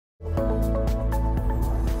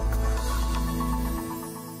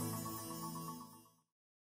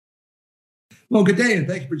Well, good day, and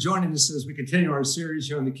thank you for joining us as we continue our series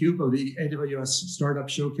here on theCUBE of the AWS Startup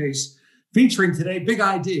Showcase, featuring today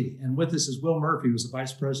BigID. And with us is Will Murphy, who's the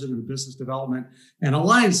Vice President of Business Development and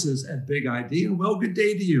Alliances at BigID. And Will, good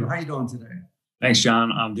day to you. How are you doing today? Thanks,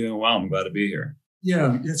 John. I'm doing well. I'm glad to be here.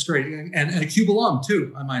 Yeah, that's great. And a CUBE alum,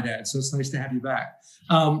 too, I might add. So it's nice to have you back.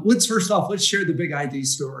 Let's share the BigID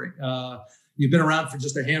story. You've been around for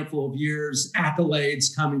just a handful of years, accolades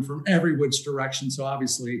coming from every which direction. So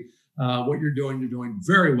obviously, what you're doing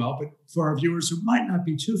very well. But for our viewers who might not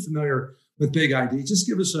be too familiar with BigID, just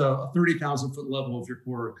give us a 30,000 foot level of your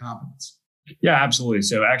core competence. Yeah, absolutely.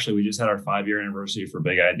 So actually, we just had our 5-year anniversary for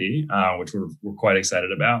BigID, which we're quite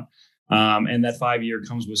excited about. And that 5-year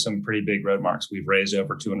comes with some pretty big road marks. We've raised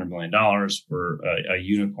over $200 million. We're a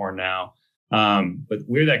unicorn now. But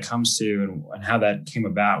where that comes to and how that came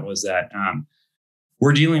about was that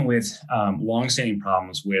we're dealing with longstanding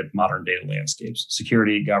problems with modern data landscapes,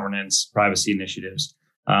 security, governance, privacy initiatives.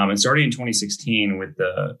 And starting in 2016 with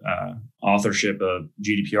the authorship of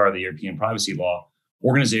GDPR, the European privacy law,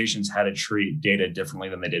 organizations had to treat data differently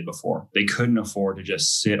than they did before. They couldn't afford to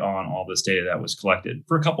just sit on all this data that was collected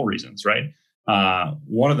for a couple of reasons, right?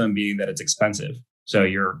 One of them being that it's expensive. So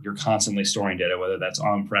you're constantly storing data, whether that's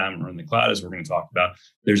on-prem or in the cloud, as we're going to talk about.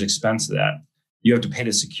 There's expense to that. You have to pay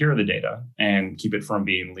to secure the data and keep it from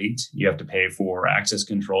being leaked. You have to pay for access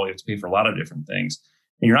control. You have to pay for a lot of different things.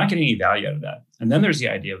 And you're not getting any value out of that. And then there's the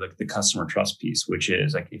idea of the customer trust piece, which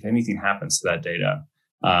is like, if anything happens to that data,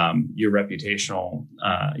 your reputation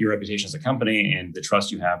as a company and the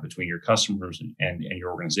trust you have between your customers and your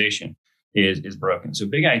organization is broken. So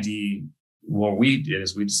BigID, what we did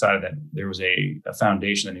is we decided that there was a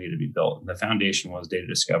foundation that needed to be built. And the foundation was data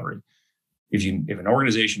discovery. If an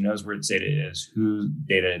organization knows where its data is, whose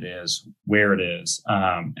data it is, where it is,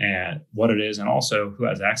 and what it is, and also who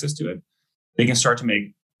has access to it, they can start to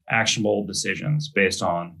make actionable decisions based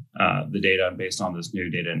on the data and based on this new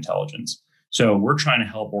data intelligence. So we're trying to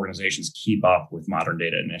help organizations keep up with modern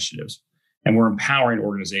data initiatives. And we're empowering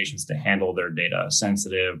organizations to handle their data,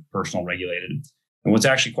 sensitive, personal, regulated. And what's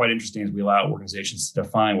actually quite interesting is we allow organizations to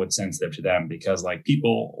define what's sensitive to them, because like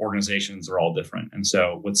people, organizations are all different. And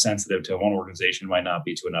so what's sensitive to one organization might not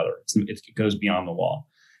be to another. It goes beyond the wall.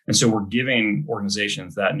 And so we're giving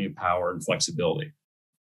organizations that new power and flexibility.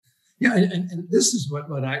 Yeah, and this is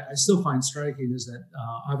what I still find striking is that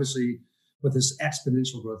obviously with this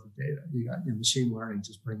exponential growth of data, you got machine learning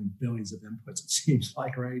just bringing billions of inputs, it seems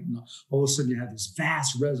like, right? And all of a sudden you have this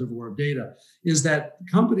vast reservoir of data, is that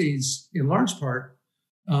companies in large part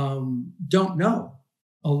don't know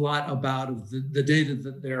a lot about the data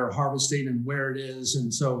that they're harvesting and where it is.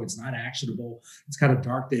 And so it's not actionable. It's kind of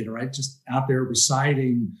dark data, right? Just out there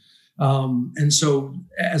residing. And so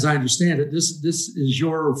as I understand it, this is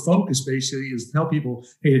your focus basically, is to tell people,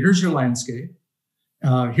 hey, here's your landscape.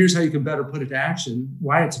 Here's how you can better put it to action,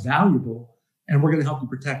 why it's valuable, and we're going to help you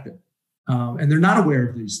protect it. And they're not aware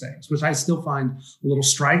of these things, which I still find a little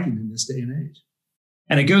striking in this day and age.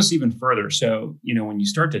 And it goes even further. So, when you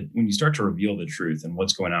start to reveal the truth and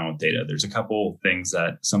what's going on with data, there's a couple things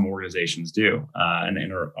that some organizations do,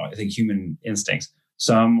 and are, I think, human instincts.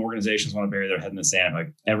 Some organizations want to bury their head in the sand,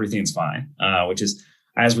 like everything's fine, which is,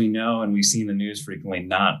 as we know, and we see in the news frequently,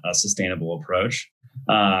 not a sustainable approach.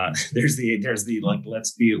 There's the like,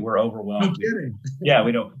 we're overwhelmed. No kidding. Yeah,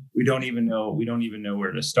 we don't even know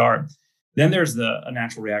where to start. Then there's a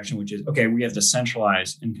natural reaction, which is, okay, we have to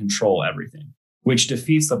centralize and control everything, which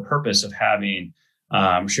defeats the purpose of having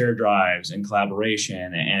shared drives and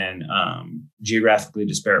collaboration and geographically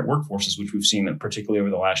disparate workforces, which we've seen that particularly over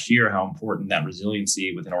the last year, how important that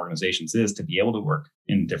resiliency within organizations is to be able to work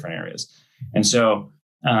in different areas. And so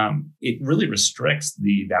it really restricts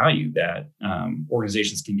the value that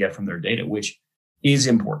organizations can get from their data, which is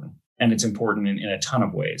important. And it's important in a ton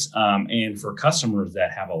of ways. And for customers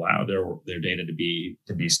that have allowed their data to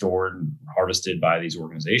be stored and harvested by these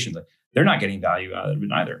organizations, they're not getting value out of it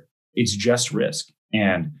either. It's just risk.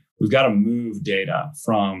 And we've got to move data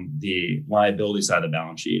from the liability side of the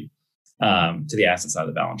balance sheet to the asset side of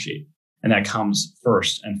the balance sheet. And that comes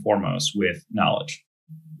first and foremost with knowledge.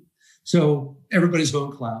 So everybody's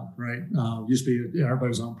going cloud, right? Used to be everybody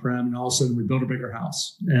was on-prem, and all of a sudden we build a bigger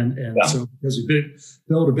house. And yeah. So because you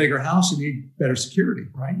build a bigger house, you need better security,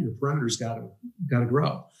 right? Your perimeter's got to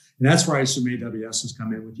grow. And that's where I assume AWS has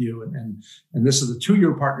come in with you. And this is a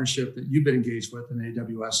 2-year partnership that you've been engaged with in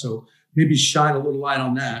AWS. So maybe shine a little light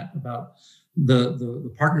on that, about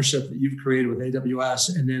the partnership that you've created with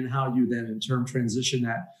AWS, and then how you then in turn transition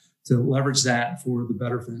that to leverage that for the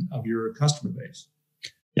betterment of your customer base.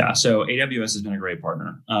 Yeah, so AWS has been a great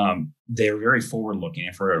partner. They're very forward-looking,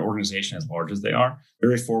 and for an organization as large as they are,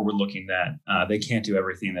 very forward-looking that they can't do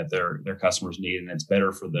everything that their customers need, and it's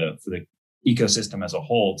better for the ecosystem as a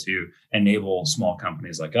whole to enable small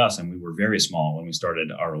companies like us. And we were very small when we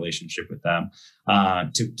started our relationship with them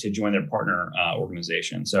to join their partner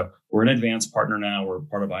organization. So we're an advanced partner now. We're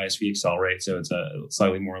part of ISV Accelerate, so it's a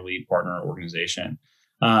slightly more elite partner organization,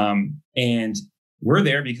 and we're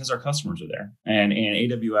there because our customers are there. And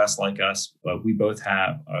AWS, like us, we both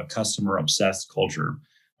have a customer obsessed culture.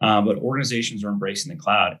 But organizations are embracing the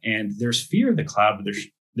cloud, and there's fear of the cloud, but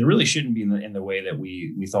there really shouldn't be in the way that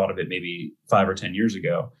we thought of it maybe 5 or 10 years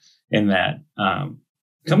ago. In that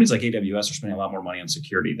companies like AWS are spending a lot more money on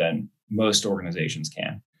security than most organizations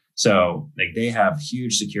can. So like they have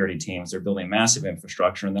huge security teams, they're building massive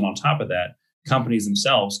infrastructure, and then on top of that, companies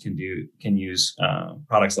themselves can use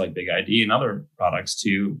products like BigID and other products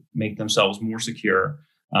to make themselves more secure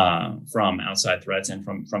from outside threats and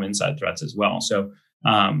from inside threats as well. So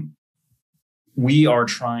we are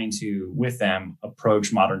trying to, with them,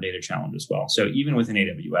 approach modern data challenge as well. So even within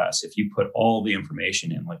AWS, if you put all the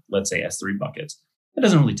information in, like let's say S3 buckets, that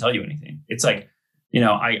doesn't really tell you anything. It's like,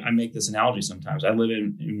 I make this analogy sometimes. I live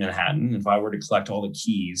in Manhattan. If I were to collect all the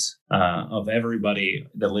keys of everybody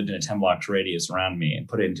that lived in a 10 block radius around me and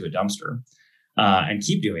put it into a dumpster and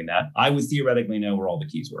keep doing that, I would theoretically know where all the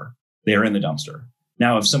keys were. They're in the dumpster.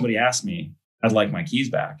 Now, if somebody asked me, I'd like my keys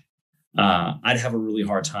back, I'd have a really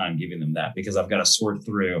hard time giving them that because I've got to sort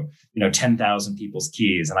through, 10,000 people's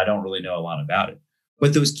keys and I don't really know a lot about it.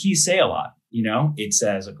 But those keys say a lot. It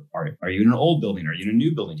says, are you in an old building? Are you in a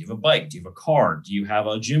new building? Do you have a bike? Do you have a car? Do you have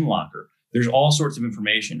a gym locker? There's all sorts of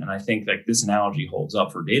information. And I think that this analogy holds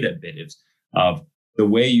up for data a bit of the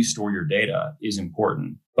way you store your data is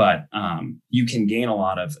important, but you can gain a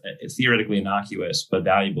lot of theoretically innocuous but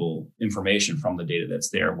valuable information from the data that's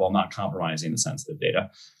there while not compromising the sensitive data.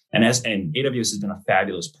 And AWS has been a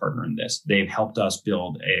fabulous partner in this. They've helped us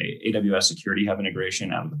build a AWS Security Hub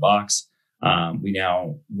integration out of the box. We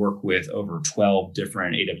now work with over 12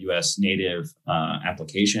 different AWS native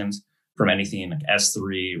applications, from anything like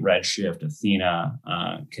S3, Redshift, Athena,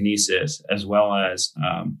 Kinesis, as well as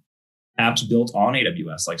apps built on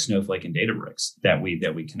AWS like Snowflake and Databricks that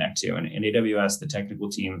we connect to. And in AWS, the technical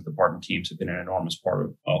teams, the partner teams have been an enormous part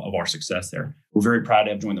of our success there. We're very proud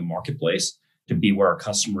to have joined the marketplace to be where our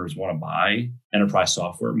customers want to buy enterprise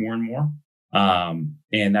software more and more.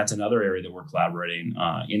 And that's another area that we're collaborating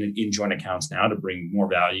in joint accounts now to bring more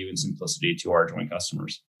value and simplicity to our joint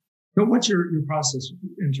customers. So what's your process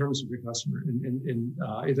in terms of your customer in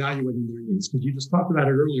evaluating their needs? Because you just talked about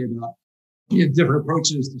it earlier about different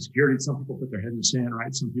approaches to security. Some people put their head in the sand,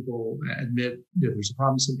 right? Some people admit that there's a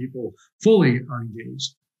problem. Some people fully are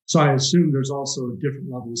engaged. So I assume there's also different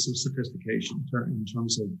levels of sophistication in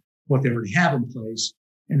terms of what they already have in place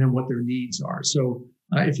and then what their needs are. So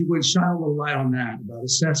if you would shine a little light on that about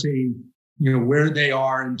assessing, where they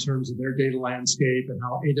are in terms of their data landscape and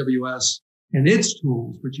how AWS and its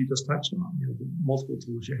tools, which you just touched on, the multiple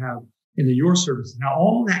tools you have in your service, and how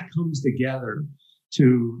all that comes together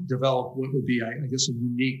to develop what would be, I guess, a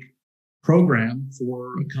unique program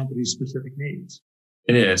for a company's specific needs.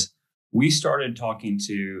 It is. We started talking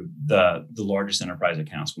to the largest enterprise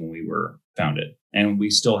accounts when we were founded, and we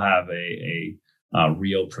still have a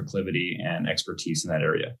real proclivity and expertise in that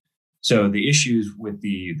area. So the issues with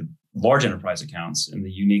the large enterprise accounts and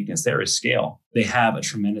the uniqueness there is scale. They have a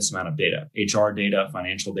tremendous amount of data, HR data,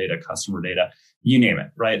 financial data, customer data, you name it,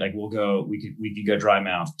 right? Like we could go dry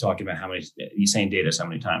mouth talking about how many same data so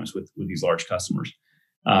many times with these large customers.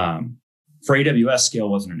 For AWS, scale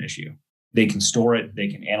wasn't an issue. They can store it, they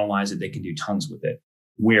can analyze it, they can do tons with it.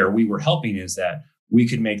 Where we were helping is that we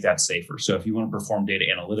could make that safer. So if you want to perform data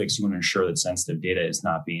analytics, you want to ensure that sensitive data is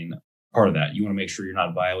not being part of that. You want to make sure you're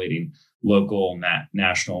not violating local,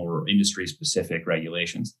 national, or industry-specific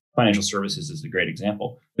regulations. Financial services is a great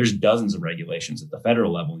example. There's dozens of regulations at the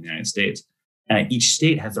federal level in the United States, and each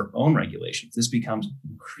state has their own regulations. This becomes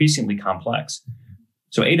increasingly complex.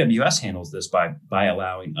 So AWS handles this by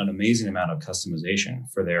allowing an amazing amount of customization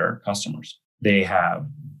for their customers. They have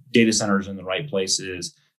data centers in the right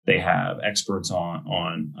places. They have experts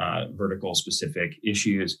on vertical specific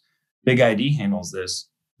issues. BigID handles this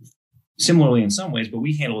similarly in some ways, but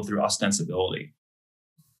we handle it through ostensibility.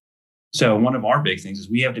 So one of our big things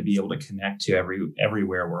is we have to be able to connect to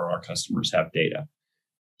everywhere where our customers have data.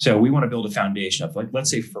 So we want to build a foundation of, like, let's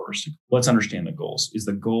say first, let's understand the goals. Is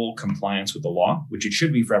the goal compliance with the law, which it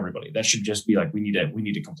should be for everybody? That should just be like, we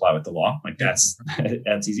need to comply with the law. Like that's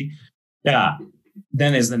easy. Yeah.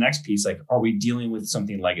 Then is the next piece, like, are we dealing with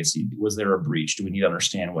something legacy? Was there a breach? Do we need to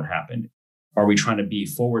understand what happened? Are we trying to be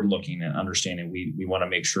forward-looking and understanding we want to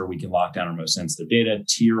make sure we can lock down our most sensitive data,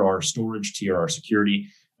 tier our storage, tier our security,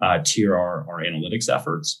 tier our analytics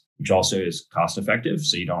efforts, which also is cost-effective,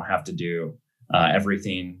 so you don't have to do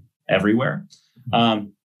everything everywhere.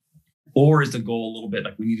 Or is the goal a little bit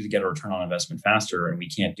like we needed to get a return on investment faster, and we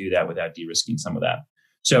can't do that without de-risking some of that?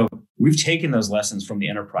 So we've taken those lessons from the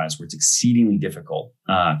enterprise where it's exceedingly difficult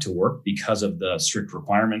to work because of the strict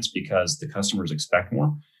requirements, because the customers expect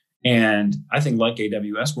more. And I think like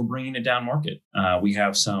AWS, we're bringing it down market. We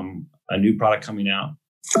have a new product coming out.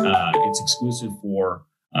 It's exclusive for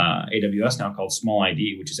AWS now called Small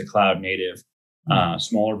ID, which is a cloud native,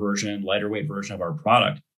 smaller version, lighter weight version of our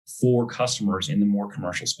product for customers in the more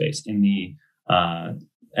commercial space, in the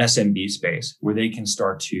SMB space, where they can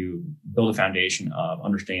start to build a foundation of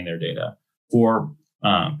understanding their data for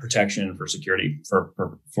protection, for security, for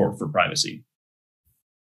privacy.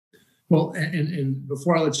 Well, and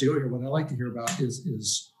before I let you go here, what I like to hear about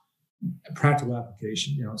is a practical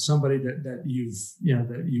application. Somebody that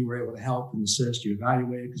you were able to help and assist, you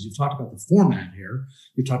evaluate, because you've talked about the format here,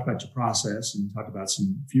 you've talked about your process, and you talked about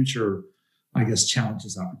some future, I guess,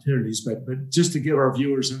 challenges, opportunities. But just to give our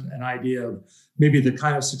viewers an idea of maybe the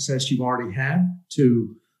kind of success you've already had,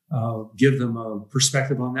 to give them a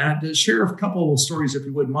perspective on that, to share a couple of stories, if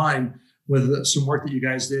you wouldn't mind, with some work that you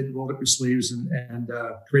guys did, rolled up your sleeves and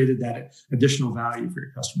created that additional value for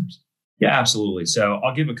your customers. Yeah, absolutely. So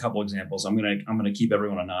I'll give a couple examples. I'm gonna keep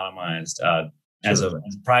everyone anonymized. As a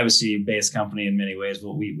privacy-based company in many ways,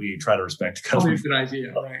 but we try to respect customers. Probably a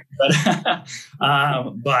good idea, right?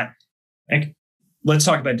 But let's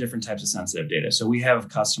talk about different types of sensitive data. So we have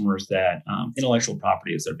customers that intellectual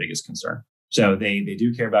property is their biggest concern. So they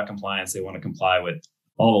do care about compliance. They want to comply with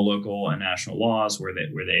all the local and national laws where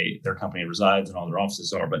their company resides and all their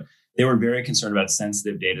offices are. But they were very concerned about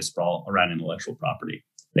sensitive data sprawl around intellectual property.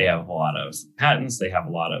 They have a lot of patents. They have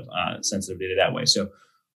a lot of sensitive data that way. So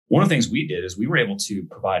one of the things we did is we were able to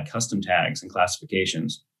provide custom tags and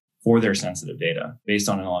classifications for their sensitive data based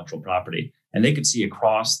on intellectual property. And they could see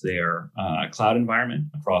across their cloud environment,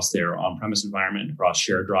 across their on-premise environment, across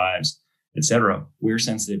shared drives, et cetera, where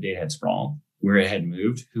sensitive data had sprawled, where it had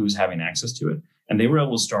moved, who was having access to it. And they were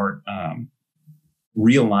able to start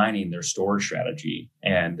realigning their storage strategy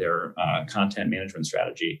and their content management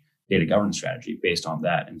strategy, data governance strategy based on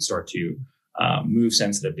that, and start to move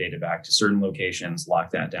sensitive data back to certain locations,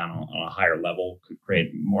 lock that down on a higher level, could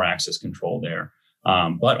create more access control there,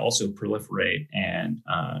 but also proliferate and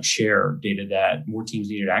share data that more teams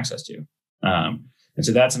needed access to. And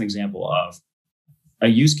so that's an example of a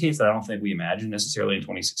use case that I don't think we imagined necessarily in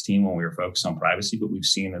 2016 when we were focused on privacy, but we've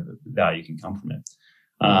seen that the value can come from it.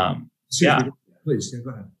 Please, go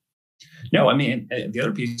ahead. No, I mean, the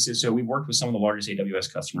other piece is, so we worked with some of the largest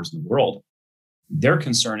AWS customers in the world. Their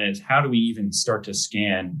concern is, how do we even start to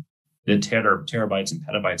scan the terabytes and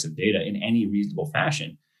petabytes of data in any reasonable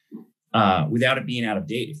fashion without it being out of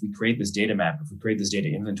date? If we create this data map, if we create this data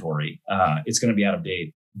inventory, it's going to be out of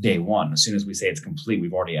date day one. As soon as we say it's complete,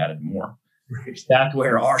 we've already added more. Right. That's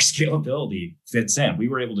where our scalability fits in. We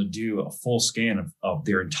were able to do a full scan of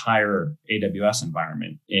their entire AWS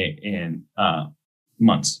environment in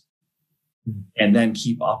months, and then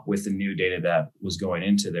keep up with the new data that was going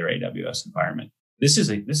into their AWS environment. This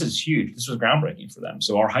is huge. This was groundbreaking for them.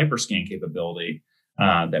 So our hyperscan capability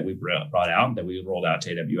that we brought out, that we rolled out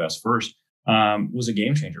to AWS first, was a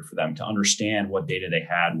game changer for them to understand what data they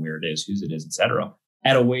had, where it is, whose it is, et cetera,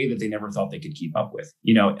 at a way that they never thought they could keep up with.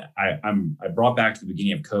 I brought back to the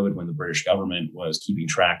beginning of COVID when the British government was keeping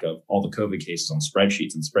track of all the COVID cases on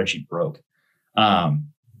spreadsheets, and the spreadsheet broke.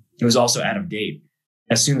 It was also out of date.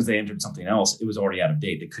 As soon as they entered something else, it was already out of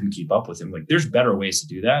date. They couldn't keep up with it. Like, there's better ways to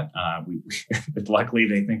do that. But luckily,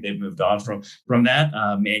 they think they've moved on from that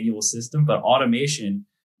manual system. But automation,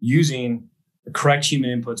 using the correct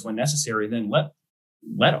human inputs when necessary, then let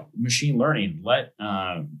machine learning, let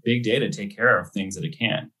big data take care of things that it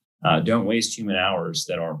can. Don't waste human hours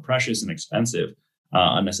that are precious and expensive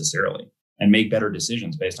unnecessarily, and make better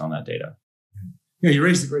decisions based on that data. Yeah, you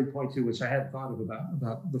raised a great point too, which I hadn't thought of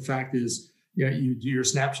about the fact is, you do your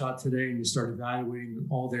snapshot today and you start evaluating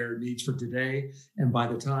all their needs for today. And by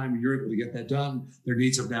the time you're able to get that done, their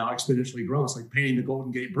needs have now exponentially grown. It's like painting the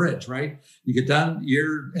Golden Gate Bridge, right? You get done,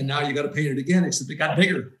 and now you got to paint it again, except it got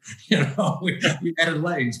bigger. We added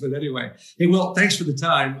lanes. But anyway, hey, Will, thanks for the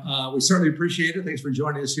time. We certainly appreciate it. Thanks for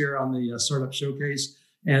joining us here on the Startup Showcase.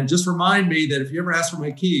 And just remind me that if you ever ask for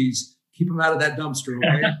my keys, keep them out of that dumpster,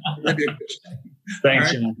 okay? That'd be a good thing.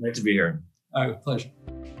 Thanks, John. Great to be here. All right, pleasure.